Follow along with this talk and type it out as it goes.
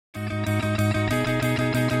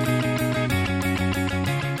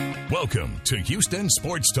Welcome to Houston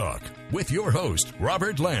Sports Talk with your host,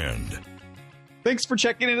 Robert Land. Thanks for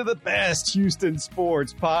checking into the best Houston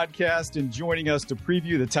sports podcast, and joining us to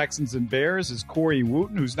preview the Texans and Bears is Corey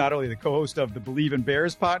Wootton, who's not only the co-host of the Believe in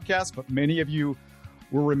Bears podcast, but many of you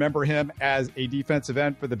will remember him as a defensive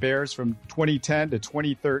end for the Bears from 2010 to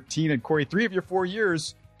 2013. And Corey, 3 of your 4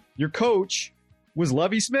 years, your coach was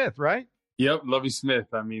Lovie Smith, right? Yep, Lovie Smith.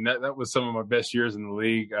 I mean, that was some of my best years in the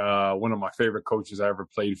league. One of my favorite coaches I ever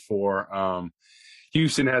played for.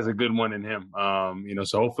 Houston has a good one in him,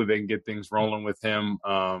 so hopefully they can get things rolling with him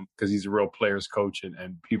because he's a real player's coach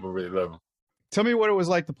and people really love him. Tell me what it was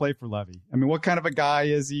like to play for Lovie. I mean, what kind of a guy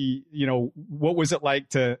is he? What was it like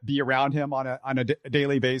to be around him on a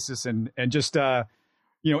daily basis and just,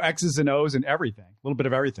 X's and O's and everything, a little bit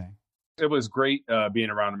of everything? It was great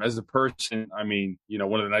being around him as a person. I mean,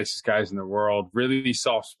 one of the nicest guys in the world, really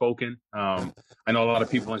soft-spoken. I know a lot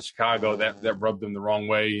of people in Chicago that rubbed him the wrong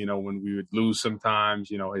way, when we would lose sometimes,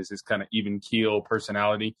 his kind of even keel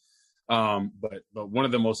personality. But one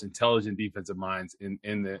of the most intelligent defensive minds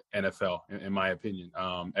in the NFL, in my opinion.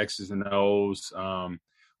 X's and O's.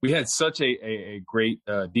 We had such a great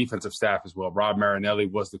defensive staff as well. Rob Marinelli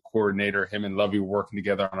was the coordinator. Him and Lovie were working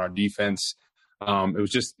together on our defense. It was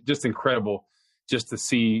just incredible just to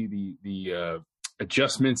see the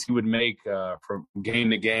adjustments he would make from game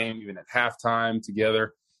to game, even at halftime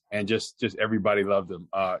together, and just everybody loved him.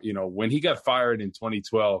 When he got fired in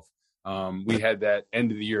 2012, we had that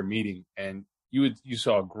end of the year meeting, and you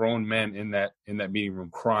saw grown men in that meeting room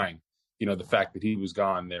crying. The fact that he was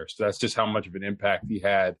gone there. So that's just how much of an impact he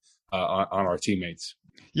had on our teammates.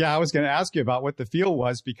 Yeah, I was going to ask you about what the feel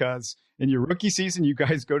was, because in your rookie season, you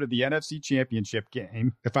guys go to the NFC Championship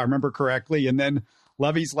game, if I remember correctly. And then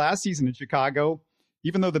Lovie's last season in Chicago,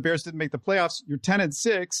 even though the Bears didn't make the playoffs, you're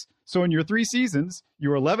 10-6. So in your 3 seasons, you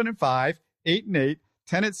were 11-5, 8-8,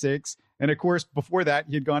 10-6. And of course, before that,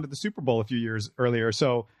 he had gone to the Super Bowl a few years earlier.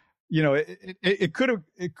 So, it could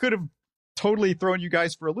have totally thrown you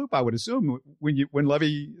guys for a loop, I would assume, when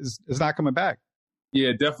Lovie is not coming back. Yeah,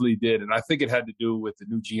 it definitely did. And I think it had to do with the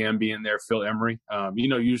new GM being there, Phil Emery.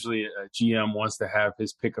 Usually a GM wants to have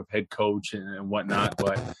his pick of head coach and whatnot.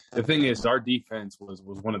 But the thing is, our defense was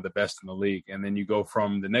one of the best in the league. And then you go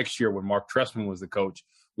from the next year when Mark Trestman was the coach,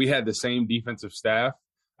 we had the same defensive staff.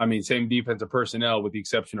 Same defensive personnel with the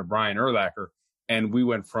exception of Brian Urlacher. And we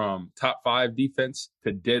went from top 5 defense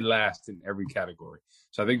to dead last in every category.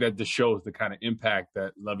 So I think that just shows the kind of impact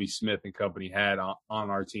that Lovie Smith and company had on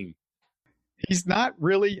our team. He's not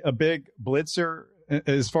really a big blitzer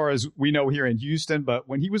as far as we know here in Houston, but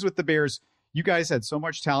when he was with the Bears, you guys had so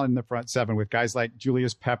much talent in the front 7 with guys like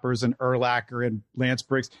Julius Peppers and Urlacher and Lance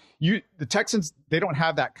Briggs. The Texans, they don't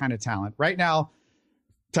have that kind of talent. Right now,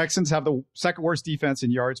 Texans have the 2nd worst defense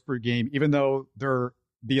in yards per game, even though they're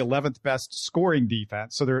the 11th best scoring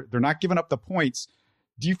defense. So they're not giving up the points.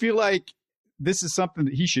 Do you feel like this is something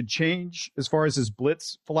that he should change as far as his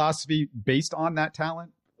blitz philosophy based on that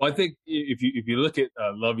talent? Well, I think if you look at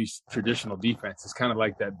Lovie's traditional defense, it's kind of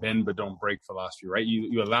like that bend but don't break philosophy, right?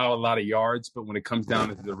 You allow a lot of yards, but when it comes down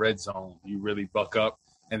into the red zone, you really buck up,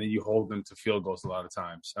 and then you hold them to field goals a lot of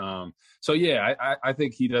times. I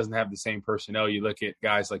think he doesn't have the same personnel. You look at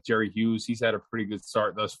guys like Jerry Hughes; he's had a pretty good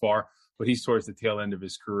start thus far, but he's towards the tail end of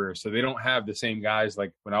his career. So they don't have the same guys.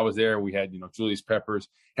 Like when I was there, we had Julius Peppers,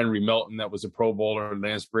 Henry Melton, that was a Pro Bowler,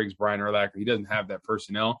 Lance Briggs, Brian Urlacher. He doesn't have that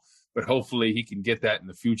personnel. But hopefully he can get that in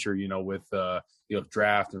the future, with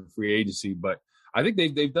draft and free agency. But I think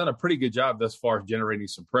they've done a pretty good job thus far generating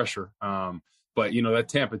some pressure. But that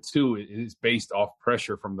Tampa 2 is based off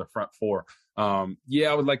pressure from the front 4. I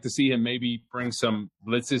would like to see him maybe bring some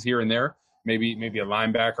blitzes here and there. Maybe a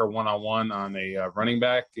linebacker one-on-one on a running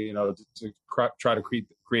back, to try to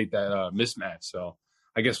create that mismatch. So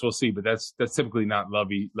I guess we'll see. But that's typically not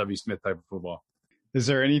Lovie Smith type of football. Is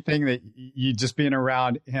there anything that you just being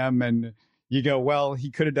around him and you go, well, he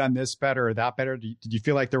could have done this better or that better? Did you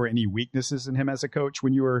feel like there were any weaknesses in him as a coach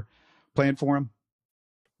when you were playing for him?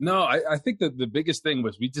 No, I think that the biggest thing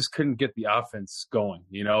was we just couldn't get the offense going.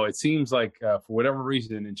 It seems like for whatever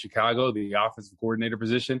reason in Chicago, the offensive coordinator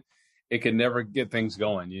position, it could never get things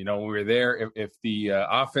going. When we were there, if the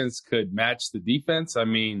offense could match the defense,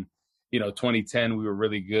 2010 we were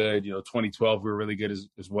really good. 2012 we were really good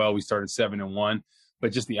as well. We started 7-1.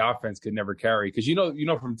 But just the offense could never carry because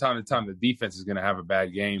from time to time the defense is going to have a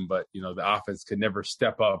bad game, but the offense could never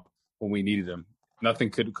step up when we needed them. Nothing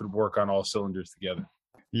could work on all cylinders together.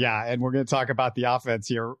 Yeah, and we're going to talk about the offense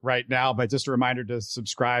here right now, but just a reminder to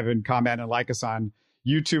subscribe and comment and like us on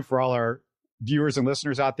YouTube for all our viewers and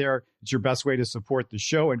listeners out there. It's your best way to support the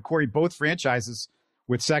show. And Corey, both franchises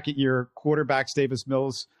with 2nd-year quarterbacks, Davis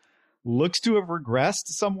Mills looks to have regressed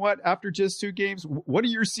somewhat after just 2 games. What are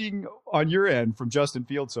you seeing on your end from Justin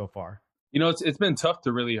Fields so far? It's been tough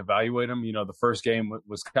to really evaluate him. The first game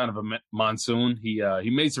was kind of a monsoon. He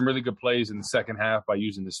made some really good plays in the second half by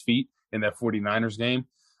using his feet in that 49ers game.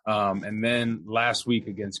 And then last week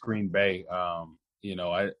against Green Bay, I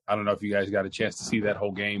don't know if you guys got a chance to see that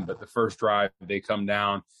whole game, but the first drive, they come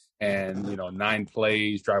down and, 9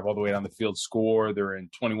 plays, drive all the way down the field, score. They're in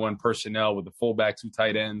 21 personnel with the fullback, 2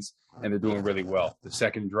 tight ends, and they're doing really well. The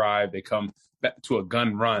second drive, they come back to a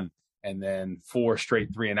gun run, and then 4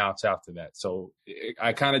 straight 3-and-outs after that. So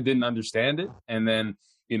I kind of didn't understand it. And then,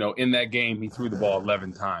 in that game, he threw the ball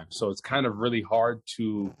 11 times. So it's kind of really hard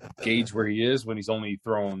to gauge where he is when he's only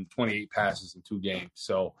thrown 28 passes in 2 games.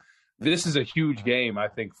 So this is a huge game, I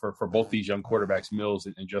think, for both these young quarterbacks, Mills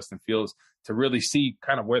and Justin Fields, to really see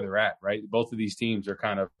kind of where they're at, right? Both of these teams are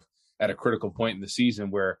kind of at a critical point in the season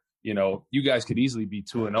where, you guys could easily be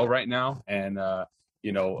 2-0 right now. And,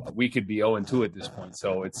 we could be 0-2 at this point.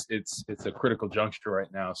 So it's a critical juncture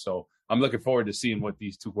right now. So I'm looking forward to seeing what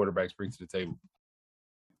these 2 quarterbacks bring to the table.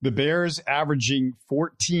 The Bears averaging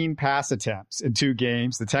 14 pass attempts in 2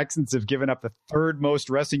 games. The Texans have given up the 3rd most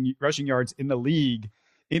rushing yards in the league.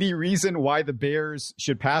 Any reason why the Bears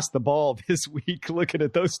should pass the ball this week looking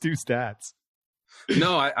at those 2 stats?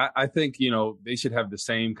 No, I think, they should have the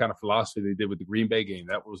same kind of philosophy they did with the Green Bay game.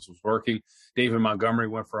 That was working. David Montgomery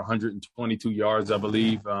went for 122 yards, I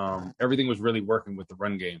believe. Everything was really working with the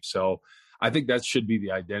run game. So I think that should be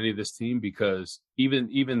the identity of this team, because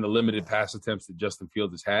even the limited pass attempts that Justin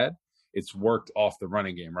Fields has had, it's worked off the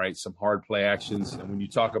running game, right? Some hard play actions. And when you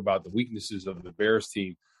talk about the weaknesses of the Bears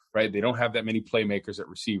team, right, they don't have that many playmakers at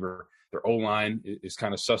receiver. Their O-line is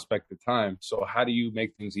kind of suspect at times. So how do you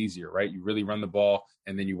make things easier, right? You really run the ball,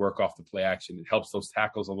 and then you work off the play action. It helps those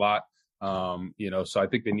tackles a lot. So I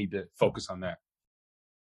think they need to focus on that.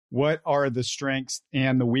 What are the strengths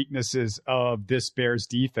and the weaknesses of this Bears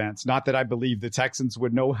defense? Not that I believe the Texans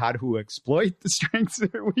would know how to exploit the strengths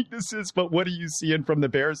and weaknesses, but what are you seeing from the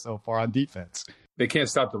Bears so far on defense? They can't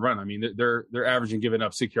stop the run. I mean, they're averaging giving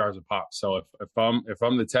up 6 yards a pop. So if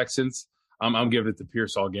I'm the Texans, I'm giving it to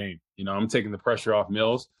Pierce all game. I'm taking the pressure off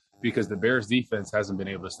Mills, because the Bears defense hasn't been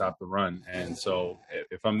able to stop the run. And so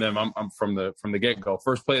if I'm them, I'm from the get-go.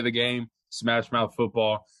 First play of the game, smash mouth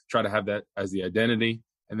football, try to have that as the identity.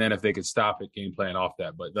 And then if they could stop it, game plan off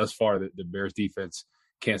that. But thus far, the Bears defense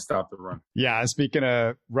can't stop the run. Yeah, speaking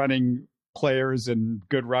of running players and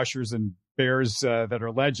good rushers and Bears that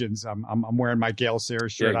are legends, I'm wearing my Gale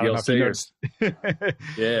Sayers shirt. Yeah, Gale Sayers.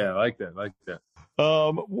 Yeah, I like that.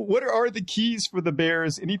 What are the keys for the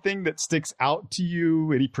Bears? Anything that sticks out to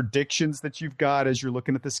you? Any predictions that you've got as you're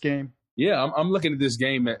looking at this game? Yeah, I'm looking at this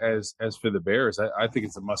game as for the Bears. I think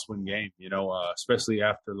it's a must-win game, especially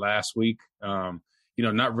after last week.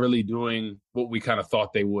 Not really doing what we kind of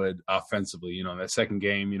thought they would offensively. That second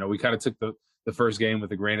game, we kind of took the first game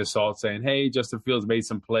with a grain of salt, saying, hey, Justin Fields made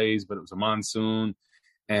some plays, but it was a monsoon.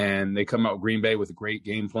 And they come out with Green Bay with a great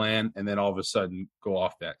game plan, and then all of a sudden go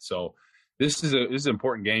off that. So this is an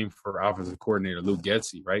important game for offensive coordinator Luke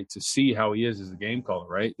Getsy, right, to see how he is as a game caller,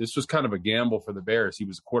 right? This was kind of a gamble for the Bears. He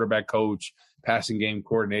was a quarterback coach, passing game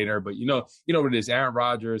coordinator, but you know what it is, Aaron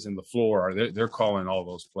Rodgers and LaFleur, they're calling all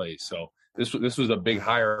those plays. So this was a big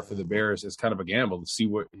hire for the Bears as kind of a gamble to see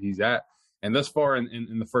where he's at. And thus far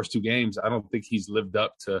in the first 2 games, I don't think he's lived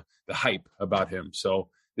up to the hype about him. So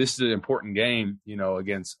this is an important game,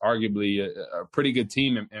 against arguably a pretty good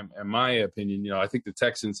team, in my opinion. I think the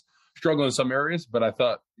Texans struggle in some areas, but I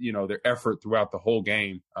thought, their effort throughout the whole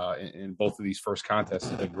game in both of these first contests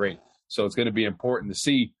has been great. So it's going to be important to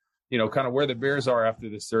see, kind of where the Bears are after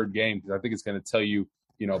this 3rd game, because I think it's going to tell you,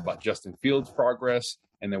 about Justin Fields' progress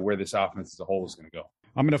and then where this offense as a whole is going to go.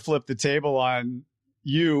 I'm going to flip the table on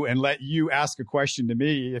you and let you ask a question to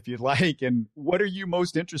me if you'd like. And what are you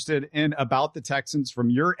most interested in about the Texans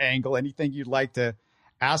from your angle? Anything you'd like to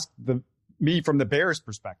ask me from the Bears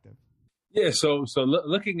perspective? Yeah, so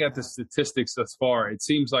looking at the statistics thus far, it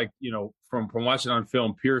seems like, from watching on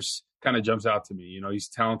film, Pierce kind of jumps out to me. He's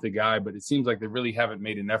a talented guy, but it seems like they really haven't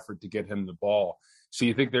made an effort to get him the ball. So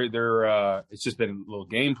you think they're it's just been a little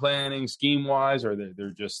game planning, scheme-wise, or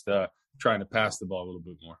they're just trying to pass the ball a little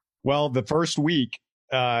bit more? Well, the first week,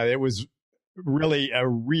 it was really a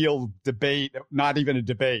real debate, not even a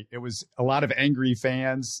debate. It was a lot of angry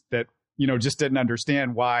fans that, just didn't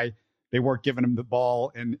understand why they weren't giving him the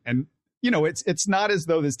ball. And it's not as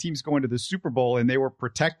though this team's going to the Super Bowl and they were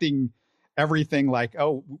protecting everything like,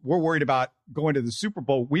 oh, we're worried about going to the Super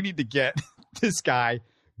Bowl. We need to get this guy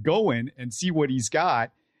going and see what he's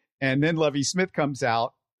got. And then Lovie Smith comes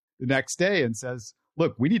out the next day and says,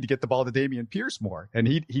 look, we need to get the ball to Dameon Pierce more. And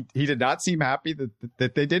he did not seem happy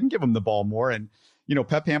that they didn't give him the ball more. And,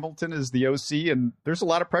 Pep Hamilton is the OC, and there's a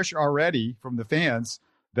lot of pressure already from the fans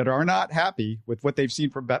that are not happy with what they've seen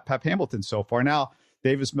from Pep Hamilton so far. Now,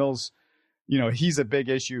 Davis Mills, he's a big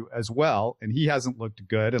issue as well, and he hasn't looked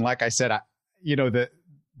good. And like I said, the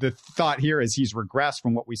thought here is he's regressed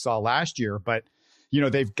from what we saw last year, but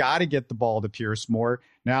they've got to get the ball to Pierce more.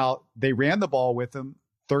 Now, they ran the ball with him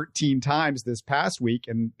 13 times this past week,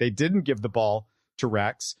 and they didn't give the ball to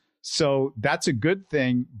Rex. So that's a good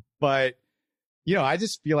thing. But, I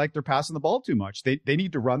just feel like they're passing the ball too much. They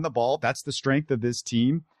need to run the ball. That's the strength of this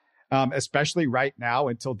team, especially right now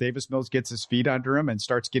until Davis Mills gets his feet under him and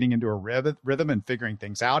starts getting into a rhythm and figuring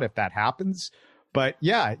things out if that happens. But,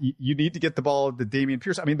 yeah, you need to get the ball to Dameon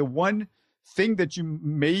Pierce. I mean, the one thing that you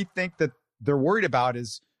may think that they're worried about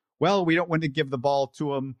is, well, we don't want to give the ball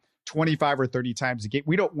to him 25 or 30 times a game.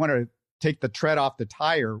 We don't want to take the tread off the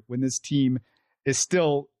tire when this team is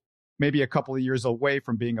still maybe a couple of years away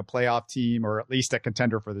from being a playoff team or at least a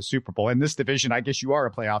contender for the Super Bowl. In this division, I guess you are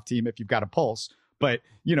a playoff team if you've got a pulse. But,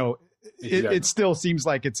 it still seems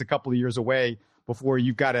like it's a couple of years away before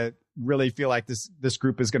you've got to really feel like this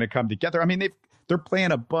group is going to come together. I mean, they're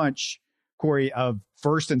playing a bunch, Corey, of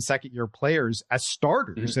first and second year players as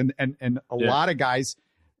starters. Mm-hmm. And a lot of guys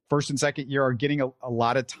first and second year are getting a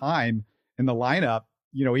lot of time in the lineup,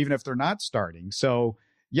 even if they're not starting. So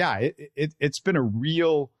yeah, it's been a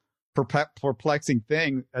real perplexing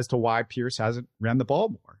thing as to why Pierce hasn't ran the ball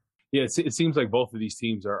more. Yeah, it seems like both of these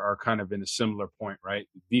teams are kind of in a similar point, right?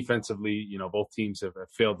 Defensively, both teams have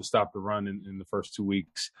failed to stop the run in the first 2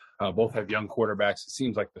 weeks. Both have young quarterbacks. It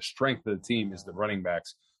seems like the strength of the team is the running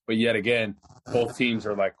backs. But yet again, both teams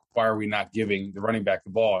are like, why are we not giving the running back the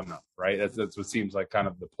ball enough, right? That's what seems like kind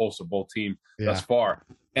of the pulse of both teams thus far.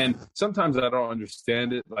 And sometimes I don't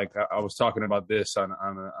understand it. Like I was talking about this on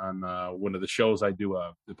one of the shows I do,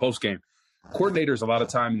 the post game. Coordinators a lot of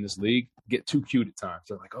time in this league get too cute at times.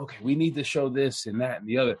 They're like, okay, we need to show this and that and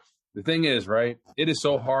the other. The thing is, right, it is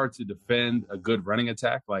so hard to defend a good running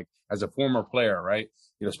attack. Like as a former player, right,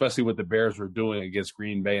 especially what the Bears were doing against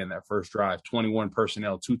Green Bay in that first drive, 21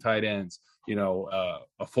 personnel, 2 tight ends,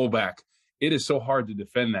 a fullback. It is so hard to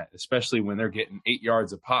defend that, especially when they're getting 8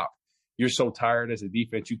 yards a pop. You're so tired as a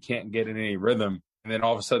defense, you can't get in any rhythm. And then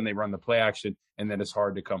all of a sudden they run the play action, and then it's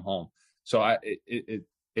hard to come home. So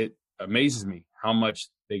it amazes me how much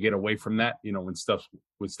they get away from that, when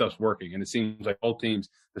stuff's working. And it seems like both teams,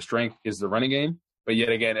 the strength is the running game, but yet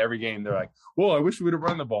again, every game they're like, well, I wish we would have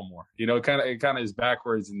run the ball more. It kind of is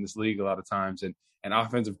backwards in this league a lot of times. And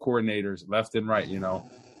offensive coordinators left and right,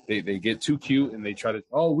 they get too cute and they try to,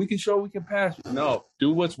 we can pass. No,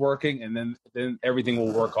 do what's working, and then everything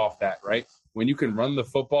will work off that, right? When you can run the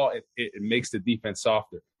football, it makes the defense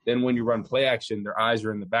softer. Then when you run play action, their eyes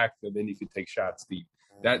are in the backfield, then you can take shots deep.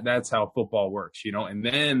 That's how football works, and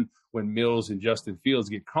then when Mills and Justin Fields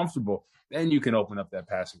get comfortable, then you can open up that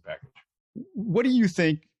passing package. What do you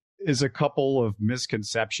think is a couple of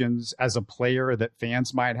misconceptions as a player that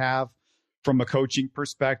fans might have from a coaching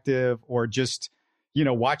perspective, or just,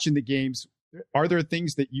 watching the games? Are there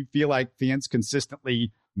things that you feel like fans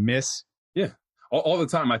consistently miss? Yeah, all the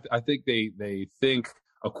time. I think they think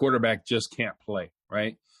a quarterback just can't play,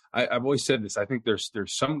 right? I've always said this. I think there's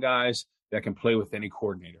some guys that can play with any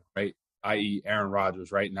coordinator, right? I.e. Aaron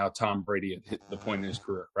Rodgers, right? Now Tom Brady had hit the point in his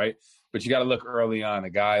career, right? But you got to look early on, a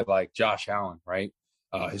guy like Josh Allen, right?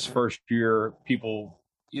 His first year, people,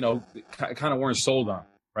 kind of weren't sold on,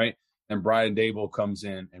 right? And Brian Daboll comes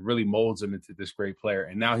in and really molds him into this great player.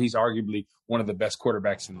 And now he's arguably one of the best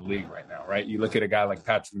quarterbacks in the league right now, right? You look at a guy like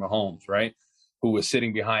Patrick Mahomes, right? Who was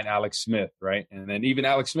sitting behind Alex Smith, right? And then even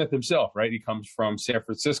Alex Smith himself, right? He comes from San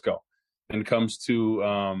Francisco. And comes to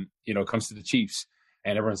the Chiefs,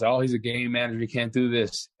 and everyone's like, oh, he's a game manager, he can't do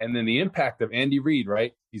this. And then the impact of Andy Reid,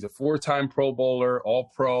 right? He's a 4-time Pro Bowler, all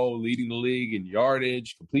pro, leading the league in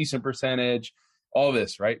yardage, completion percentage, all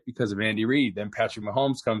this, right? Because of Andy Reid. Then Patrick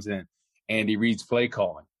Mahomes comes in, Andy Reid's play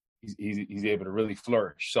calling. He's able to really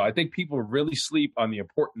flourish. So I think people really sleep on the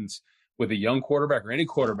importance with a young quarterback, or any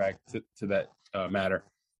quarterback to that matter,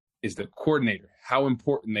 is the coordinator, how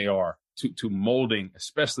important they are to molding,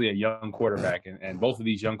 especially a young quarterback. And both of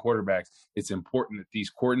these young quarterbacks, it's important that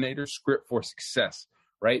these coordinators script for success,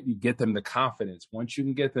 right? You get them the confidence. Once you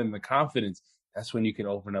can get them the confidence, that's when you can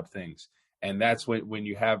open up things. And that's when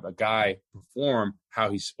you have a guy perform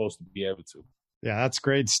how he's supposed to be able to. Yeah, that's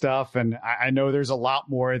great stuff. And I know there's a lot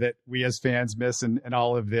more that we as fans miss in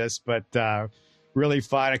all of this, but really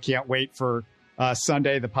fun. I can't wait for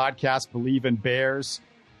Sunday, the podcast, Believe in Bears.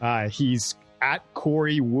 He's at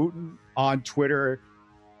Corey Wootton on Twitter.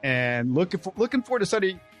 and looking forward to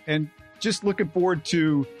Sunday, and just looking forward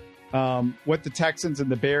to what the Texans and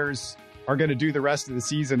the Bears are going to do the rest of the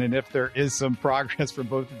season, and if there is some progress from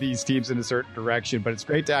both of these teams in a certain direction. But it's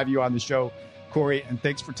great to have you on the show, Corey, and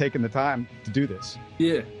thanks for taking the time to do this.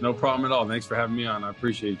 Yeah, no problem at all. Thanks for having me on. I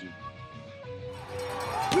appreciate you.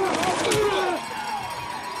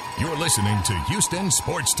 You're listening to Houston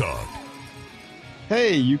Sports Talk.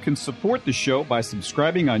 Hey, you can support the show by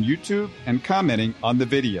subscribing on YouTube and commenting on the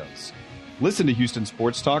videos. Listen to Houston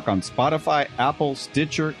Sports Talk on Spotify, Apple,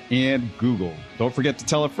 Stitcher, and Google. Don't forget to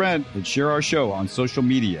tell a friend and share our show on social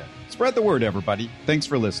media. Spread the word, everybody. Thanks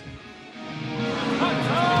for listening.